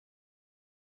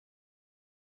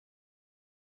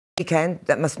Weekend,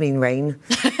 that must mean rain.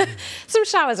 Some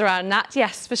showers around, Nat,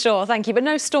 yes, for sure, thank you. But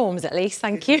no storms, at least,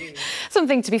 thank you.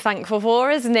 Something to be thankful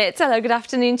for, isn't it? Hello, good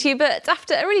afternoon to you. But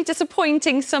after a really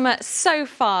disappointing summer so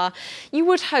far, you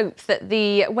would hope that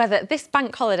the weather this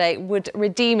bank holiday would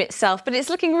redeem itself. But it's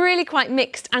looking really quite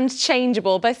mixed and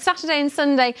changeable. Both Saturday and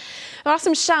Sunday, there are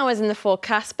some showers in the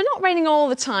forecast, but not raining all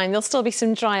the time. There'll still be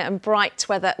some dry and bright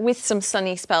weather with some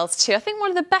sunny spells too. I think one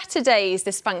of the better days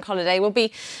this bank holiday will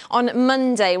be on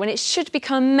Monday, when it should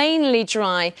become mainly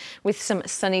dry with some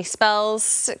sunny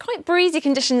spells. Quite breezy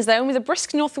conditions though, and with a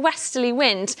brisk northwesterly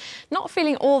wind. Not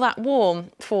feeling all that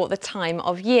warm for the time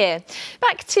of year.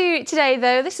 Back to today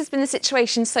though, this has been the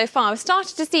situation so far. We've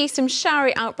started to see some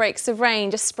showery outbreaks of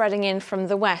rain just spreading in from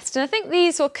the west, and I think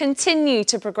these will continue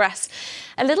to progress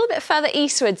a little bit further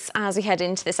eastwards as we head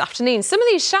into this afternoon. Some of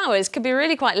these showers could be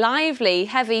really quite lively,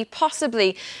 heavy,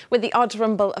 possibly with the odd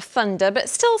rumble of thunder, but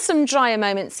still some drier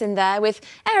moments in there with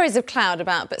areas of cloud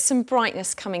about, but some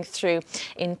brightness coming through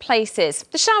in places.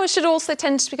 The showers should also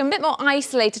tend to become a bit more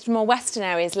isolated from more western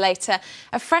areas later.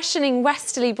 A freshening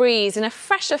westerly breeze and a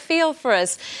fresher feel for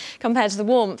us compared to the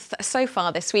warmth so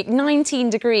far this week. 19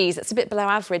 degrees, that's a bit below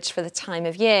average for the time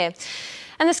of year.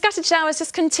 And the scattered showers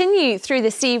just continue through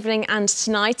this evening and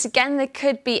tonight. Again, they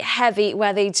could be heavy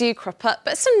where they do crop up,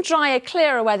 but some drier,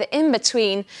 clearer weather in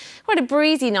between. Quite a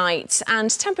breezy night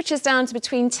and temperatures down to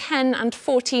between 10 and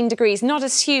 14 degrees, not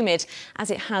as humid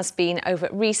as it has been over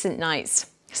recent nights.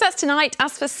 So that's tonight.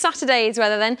 As for Saturday's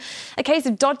weather then, a case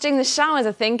of dodging the showers,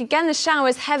 I think. Again, the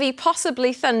showers heavy,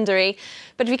 possibly thundery.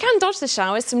 But if you can dodge the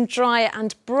showers, some drier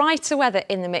and brighter weather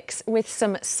in the mix with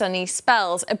some sunny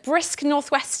spells. A brisk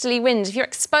northwesterly wind. If you're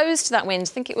exposed to that wind, I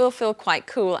think it will feel quite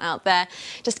cool out there.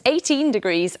 Just 18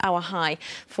 degrees our high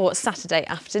for Saturday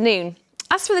afternoon.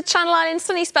 As for the Channel Islands,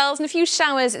 sunny spells and a few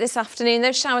showers this afternoon.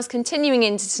 Those showers continuing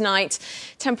into tonight.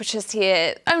 Temperatures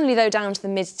here only though down to the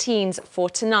mid-teens for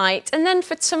tonight. And then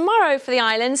for tomorrow for the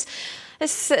islands,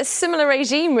 it's a similar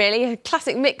regime really, a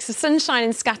classic mix of sunshine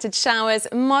and scattered showers,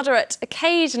 moderate,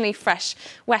 occasionally fresh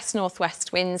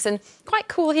west-northwest winds, and quite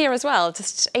cool here as well,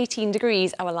 just 18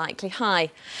 degrees our likely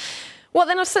high. What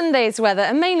then of Sunday's weather?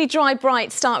 A mainly dry,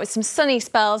 bright start with some sunny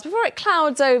spells before it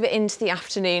clouds over into the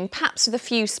afternoon, perhaps with a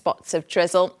few spots of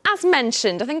drizzle. As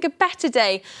mentioned, I think a better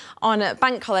day on a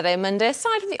bank holiday Monday.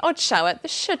 Aside from the odd shower, there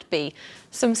should be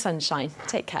some sunshine.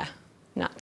 Take care.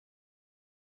 Nat.